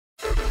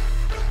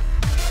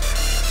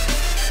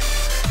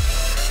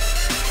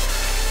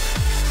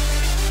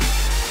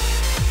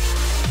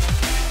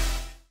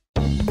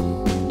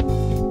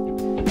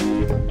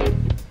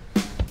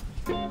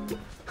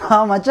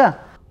මචං.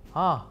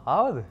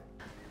 ආවද?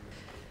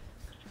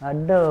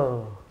 අඩෝ.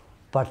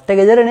 පට්ට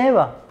ගෙදර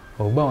නේවා.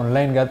 ඔබ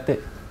ඔන්ලයින් ගත්තේ.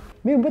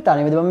 මේ ඔබ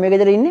තනියමද මම මේ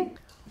ගෙදර ඉන්නේ?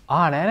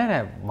 නෑ.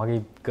 මගේ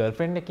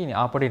ගර්ල්ෆ්‍රෙන්ඩ් එකක්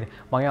ඉන්නේ. පොඩි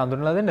මගේ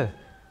අඳුරලා දෙන්නද?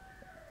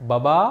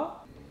 බබා.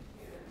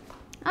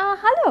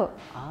 හලෝ.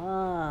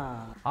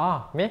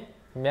 මේ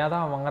මෙයා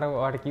තමයි මම අර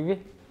ඔයාලට කිව්වේ.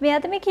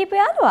 මෙයාද මේ කීප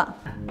යාළුවා?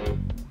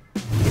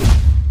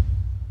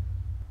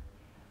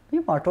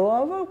 මේ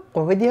මටෝව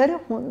කොහෙද හරි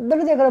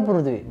හොඳට දැකලා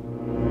පුරුදු වෙයි.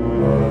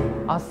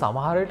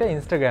 සමහර විට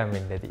Instagram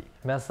එකෙන් ඇති.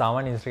 මම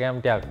සාමාන්‍ය Instagram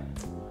ටිකක්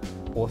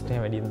post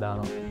එහෙම වැඩියෙන්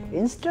දානවා.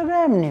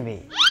 Instagram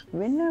නෙවෙයි.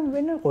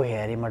 වෙන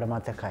කොහේ හරි මට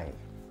මතකයි.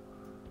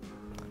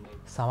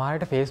 සමහර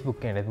විට Facebook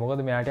එකෙන් ඇති.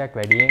 මොකද මෙයා ටිකක්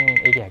වැඩියෙන්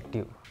ඒකේ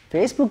ඇක්ටිව්.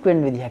 Facebook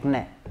වෙන්න විදිහක්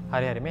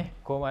නැහැ. හරි මේ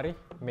කොහොම හරි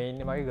මේ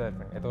ඉන්නේ මගේ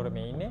ගර්ල්ෆ්‍රෙන්ඩ්. එතකොට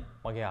මේ ඉන්නේ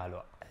මගේ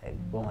යාළුවා.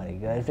 කොහොම හරි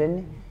ගර්ල්ෆ්‍රෙන්ඩ්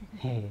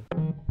නේ.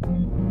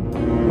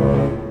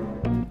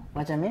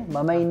 මචං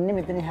මම ඉන්නේ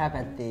මෙතන එහා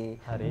පැත්තේ.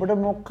 ඔබට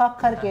මොකක්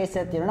හරි කේස්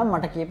එකක් තියෙනවා නම්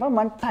මට කියපන් මම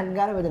ටක්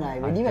ගාලා වෙදන ආයි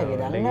වෙඩි වගේ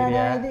දන්නේ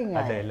නැහැ ඉතින්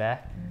ආයි. අදලා.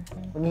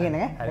 උන්ගේ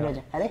නේ. හරි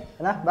මචං. හරි.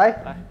 එලා බයි.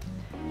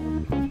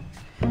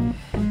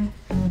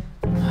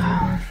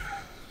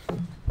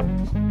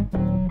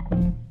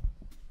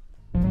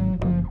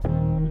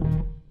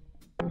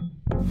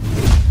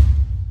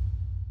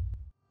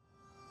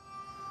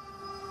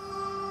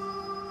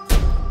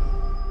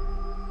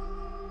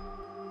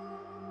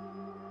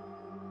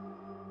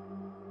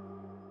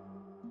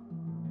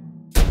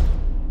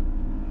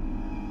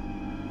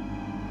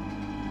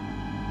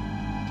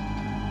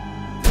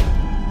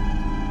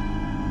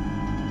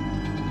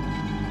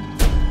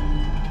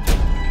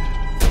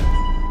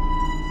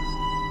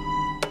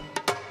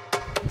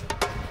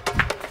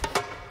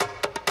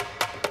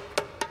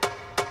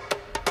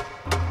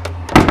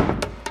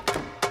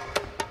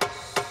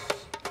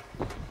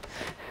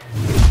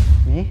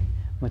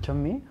 මචං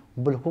මේ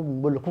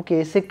උඹ ලොකු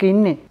කේස් එකක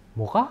ඉන්නේ.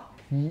 මොකක්?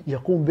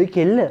 යකෝ උඹේ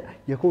කෙල්ල.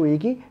 යකෝ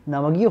ඒකේ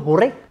නම ගිය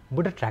හොරෙක්.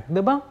 උඹට ට්‍රැක්ද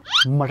බං?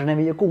 මට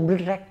නෙවෙයි යකෝ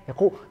උඹට ට්‍රැක්.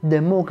 යකෝ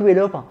දැම්ම ඕක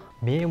වෙලවපන්.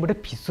 මේ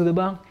උඹට පිස්සුද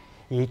බං?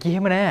 ඒක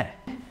එහෙම නෑ.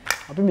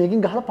 අපි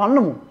මේකෙන් ගහලා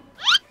පන්නමු.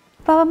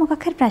 බබා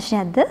මොකක් හරි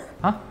ප්‍රශ්නයක්ද?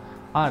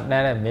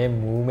 නෑ මේ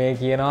මූමේ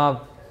කියනවා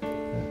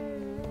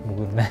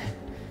මුකුත් නෑ.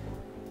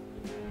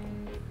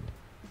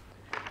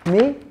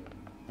 මේ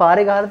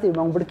පාරේ ගහලා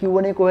තියෙනවා. මම උඹට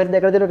කිව්වනේ කොහෙද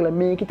දැකලා තියෙනවා කියලා.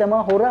 මේකේ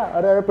තමයි හොරා.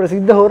 අර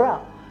ප්‍රසිද්ධ හොරා.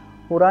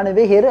 හොරා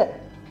නෙවෙයි හෙර.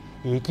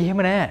 ඒක එහෙම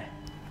නෑ.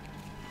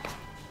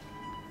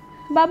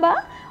 බබා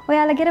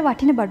ඔයාලගේ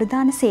වටින බඩු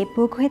දාන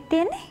සේප්පුව කොහෙද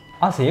තියෙන්නේ?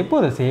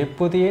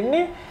 සේප්පුව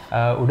තියෙන්නේ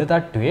උඩ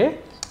තට්ටුවේ.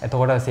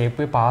 එතකොට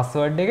සේප්පුවේ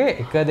පාස්වර්ඩ් එක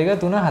 1 2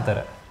 3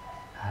 4.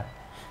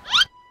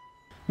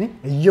 මේ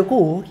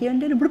අයියෝ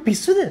කියන්නේ උඹට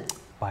පිස්සුද?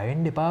 බය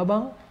වෙන්න එපා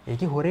බං.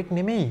 ඒකේ හොරෙක්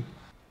නෙමෙයි.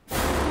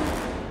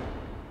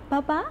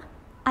 බබා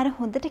අර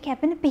හොඳට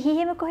කැපෙන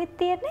පිහිහෙම කොහෙද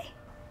තියෙන්නේ?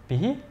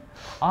 පිහි?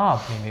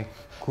 මේ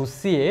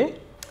කුස්සියේ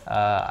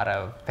අර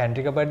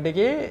පැන්ට්‍රි කබඩ්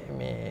එකේ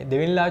මේ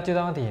දෙවෙනි ලාච්චුවේ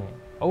තමයි තියෙන්නේ.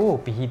 ඔව්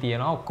පිහි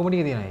තියෙනවා ඔක්කොම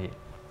ටික තියෙනවා ඒකේ.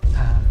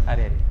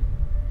 හරි.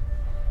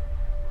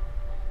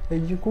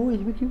 අයියෝ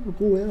එහෙම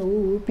කිව්වකෝ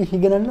ඔය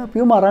පිහි ගණන්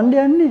අපිව මරන්න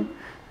යන්නේ.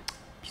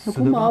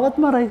 පිස්සුද මාවත්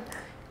මරයි.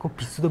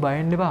 පිස්සුද බය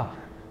වෙන්න එපා.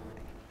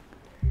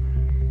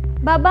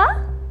 බබා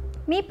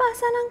මේ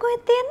පාසානම්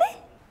කොහෙද තියෙන්නේ?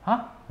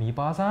 මේ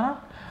පාසානම්?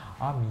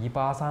 මී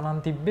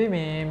පාසානම් තිබ්බේ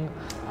මේ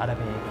අර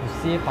මේ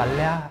කුස්සියේ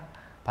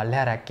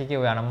පල්ලෙහා රැක් එකේ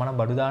ඔය අනම්මන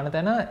බඩු දාන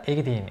තැන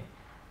ඒකේ තියෙන්නේ.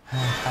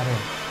 හරි.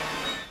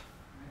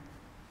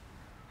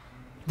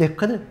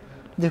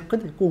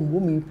 දෙක්කද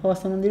කොම්බෝ මී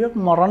පාසානම් දිලක්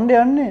මරන්න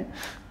යන්නේ.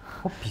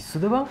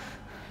 පිස්සුද බං?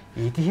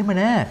 ඒක එහෙම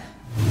නෑ.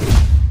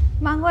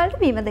 මං වලට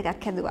බීම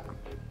දෙකක් හැදුවා.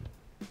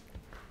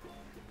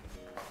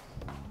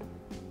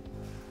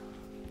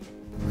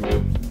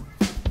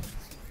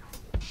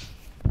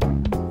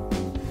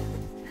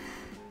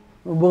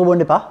 ඔබ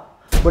බොන්න එපා.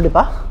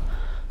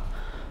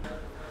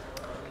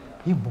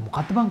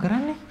 මොකක්ද බං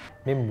කරන්නේ?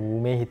 මේ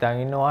මූමේ හිතන්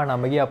ඉන්නවා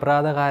නමගේ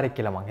අපරාධකාරයෙක්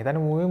කියලා. මං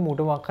හිතන්නේ මූමේ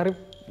මූට මොකක් හරි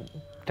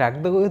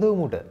ට්‍රැක්ද කොහෙද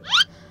මූට?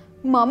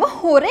 මම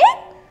හොරේ?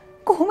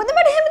 කොහොමද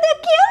මට එහෙම දෙයක්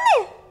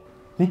කියන්නේ?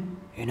 මේ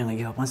එහෙනම්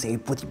අයියා අපන්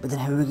සේප්පුව තිබ්බද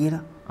නැවුවේ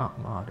කියලා.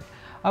 හරි.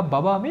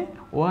 බබා මේ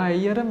ඔයා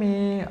අයියර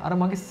මේ අර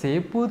මගේ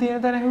සේප්පුව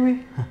තියෙන තැන ඇහුවේ.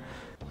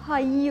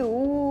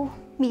 අයියෝ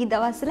මේ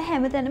දවස්වල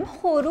හැමතැනම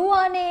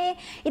හොරුවානේ.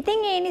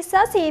 ඉතින් ඒ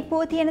නිසා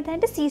සේප්පුව තියෙන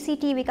තැනට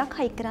CCTV එකක්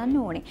හයි කරන්න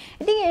ඕනේ.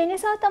 ඉතින් ඒ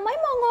නිසා තමයි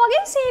මම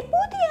ඔයගෙන්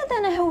සේප්පුව තියෙන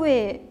තැන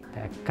ඇහුවේ.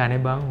 දැක්කනේ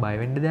බං බය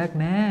වෙන්න දෙයක්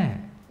නෑ.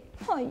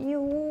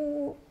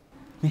 අයියෝ.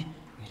 මේ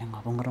ඊළඟ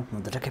අපන් අර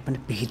හොඳට කැපෙන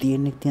පිහි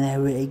තියෙන්නේ තියෙන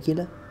ඇහුවේ ඇයි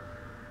කියලා.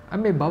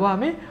 මේ බබා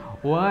මේ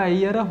ඔයා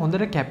අයියර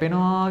හොඳට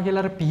කැපෙනවා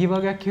කියලා අර පිහි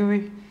වගේක්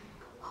කිව්වේ.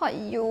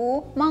 අයියෝ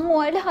මං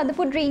ඔයාලට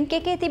හදපු ඩ්‍රින්ක්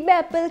එකේ තිබ්බ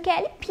ඇපල්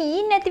කෑලි පී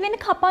නැති වෙන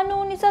කපන්න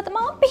ඕන නිසා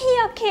තමයි මම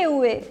පිහියක්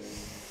හෙව්වේ.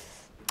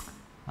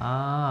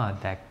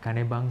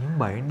 දැක්කනේ බං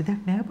බය වෙන්න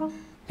දෙයක් නෑ බං.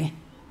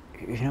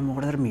 එහෙනම්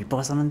මොකටද මේ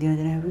පාසානම් තියෙන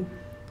දේ නෑ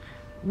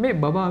මේ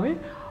බබා මේ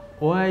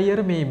ඔය අයියර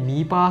මේ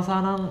මී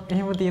පාසානම්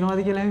එහෙම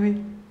තියනවාද කියලා ඇහුවේ.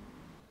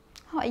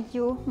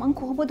 අයියෝ මං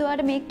කොහොමද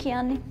ඔයාලට මේක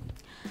කියන්නේ?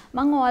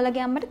 මං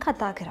ඔයාලගේ අම්මට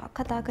කතා කරා.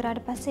 කතා කරාට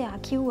පස්සේ එයා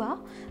කිව්වා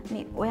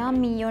මේ ඔයා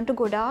මීයොන්ට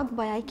ගොඩාක්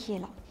බයයි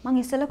කියලා. මං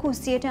ඉස්සෙල්ලා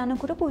කුස්සියට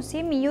යනකොට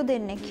කුස්සියේ මීයෝ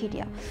දෙන්නෙක්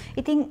හිටියා.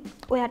 ඉතින්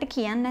ඔයාට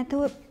කියන්න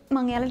නැතුව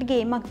මං එයාලට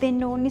ගේමක්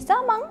දෙන්න ඕන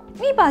නිසා මං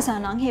මේ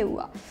පාසානම්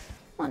හෙව්වා.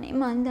 අනේ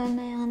මන්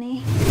දන්නේ යන්නේ.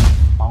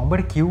 මම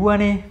ඔබට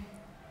කිව්වනේ.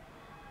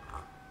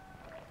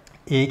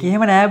 ඒක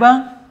එහෙම නෑ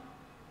බං.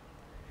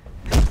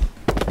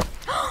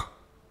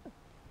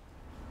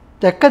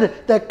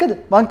 දැක්කද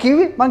මං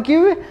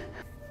කිව්වේ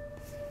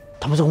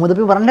තමස කොහොමද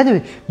අපි වරන්න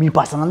හැදුවේ මේ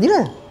පාසානම්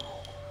දිනද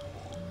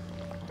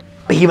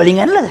පිහි වලින්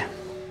ඇනලාද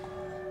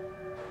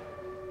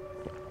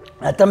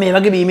නැත්නම් මේ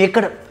වගේ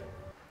බීමයකට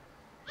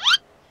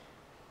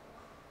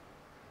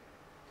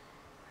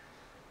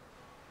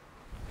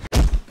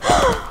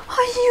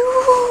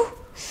අයියෝ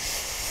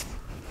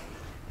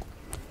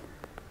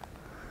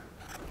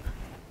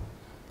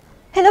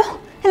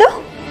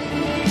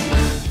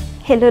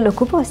හෙලෝ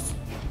ලොකු බොස්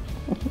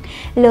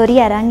ලෝරි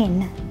අරන් එන්න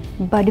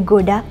බඩු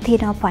ගොඩක්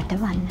තියෙනවා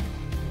පටවන්න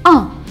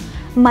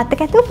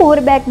මතක ඇතුව පෝර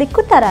බෑග්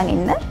දෙකකුත් අරන්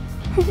එන්න